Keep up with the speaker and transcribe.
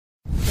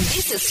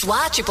This is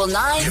SWAT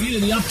 999.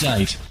 Community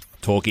Update.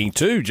 Talking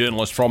to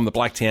journalist from the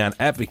Blacktown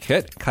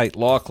Advocate, Kate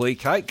Likely.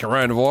 Kate,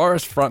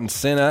 coronavirus, front and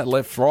centre,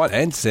 left, right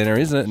and centre,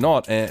 isn't it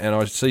not? And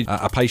I see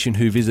a patient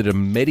who visited a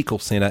medical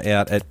centre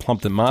out at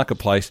Plumpton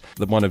Marketplace,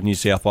 one of New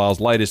South Wales'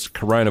 latest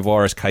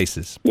coronavirus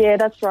cases. Yeah,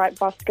 that's right,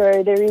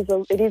 Busco.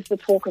 It is the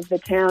talk of the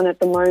town at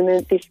the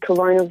moment, this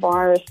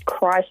coronavirus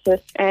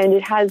crisis, and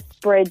it has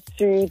spread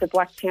to the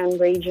Blacktown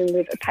region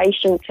with a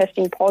patient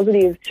testing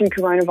positive to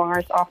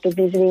coronavirus after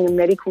visiting a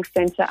medical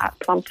centre at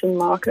Plumpton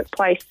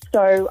Marketplace.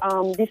 So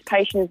this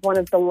patient is one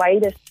of the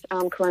latest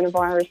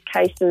coronavirus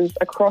cases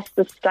across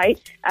the state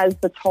as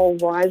the toll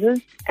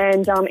rises.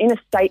 And in a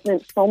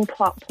statement from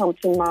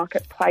Plumpton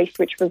Marketplace,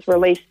 which was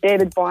released, they've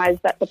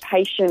advised that the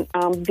patient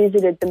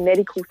visited the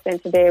medical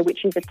centre there,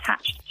 which is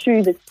attached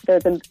to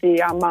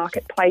the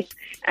marketplace,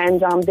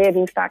 and they've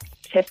in fact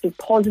tested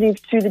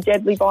positive to the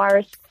deadly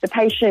virus. The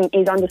patient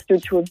is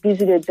understood to have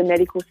visited the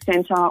medical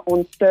centre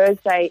on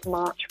Thursday,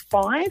 March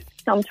 5,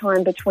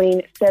 sometime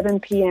between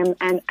 7 p.m.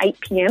 and 8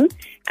 p.m,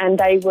 and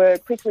they were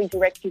quickly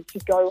directed to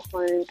go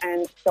home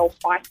and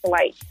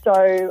self-isolate.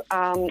 So,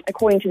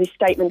 according to this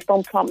statement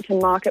from Plumpton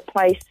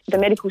Marketplace, the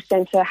medical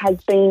centre has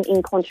been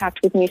in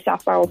contact with New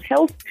South Wales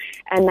Health,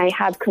 and they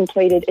have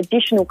completed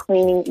additional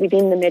cleaning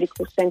within the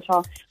medical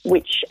centre,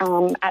 which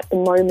at the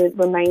moment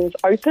remains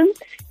open.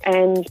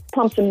 And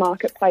Plumpton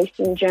Marketplace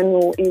in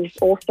general is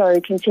also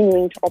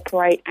continuing to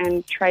operate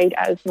and trade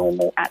as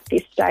normal at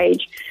this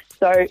stage.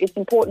 So it's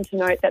important to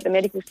note that the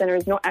medical centre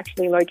is not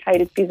actually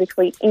located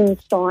physically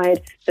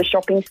inside the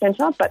shopping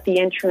centre, but the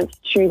entrance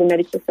to the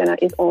medical centre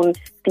is on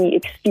the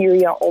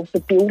exterior of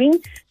the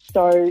building.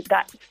 So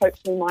that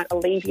hopefully might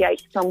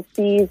alleviate some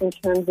fears in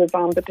terms of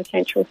the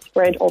potential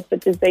spread of the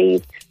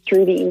disease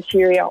through the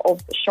interior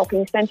of the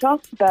shopping centre.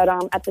 But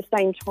at the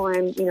same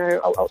time,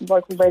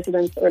 local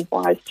residents are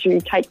advised to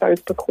take those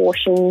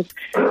precautions,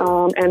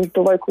 and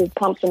the local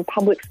Plumpton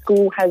Public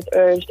School has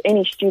urged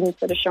any students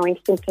that are showing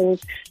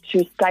symptoms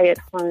to stay at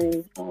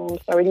home.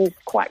 So it is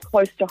quite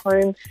close to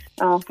home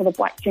for the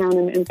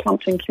Blacktown and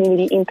Plumpton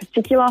community in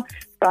particular.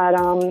 But,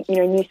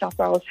 New South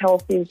Wales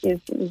Health is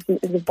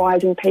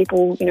advising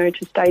people,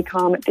 to stay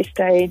calm at this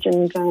stage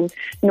and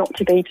not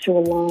to be too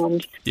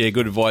alarmed. Yeah,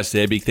 good advice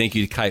there. Big thank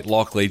you to Kate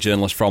Likely,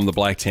 journalist from the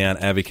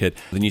Blacktown Advocate,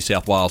 the New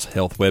South Wales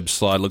Health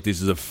website. Look,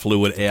 this is a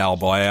fluid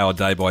hour-by-hour,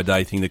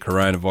 day-by-day thing, the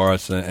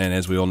coronavirus, and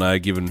as we all know,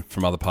 given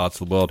from other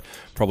parts of the world,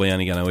 probably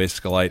only going to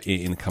escalate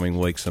in the coming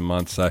weeks and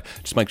months. So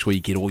just make sure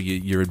you get all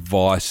your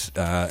advice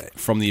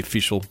from the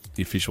official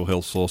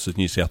health sources.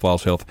 New South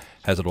Wales Health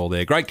has it all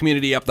there. Great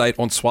community update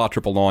on SWAT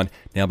 999.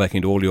 Now back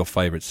into all your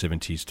favourite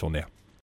 70s till now.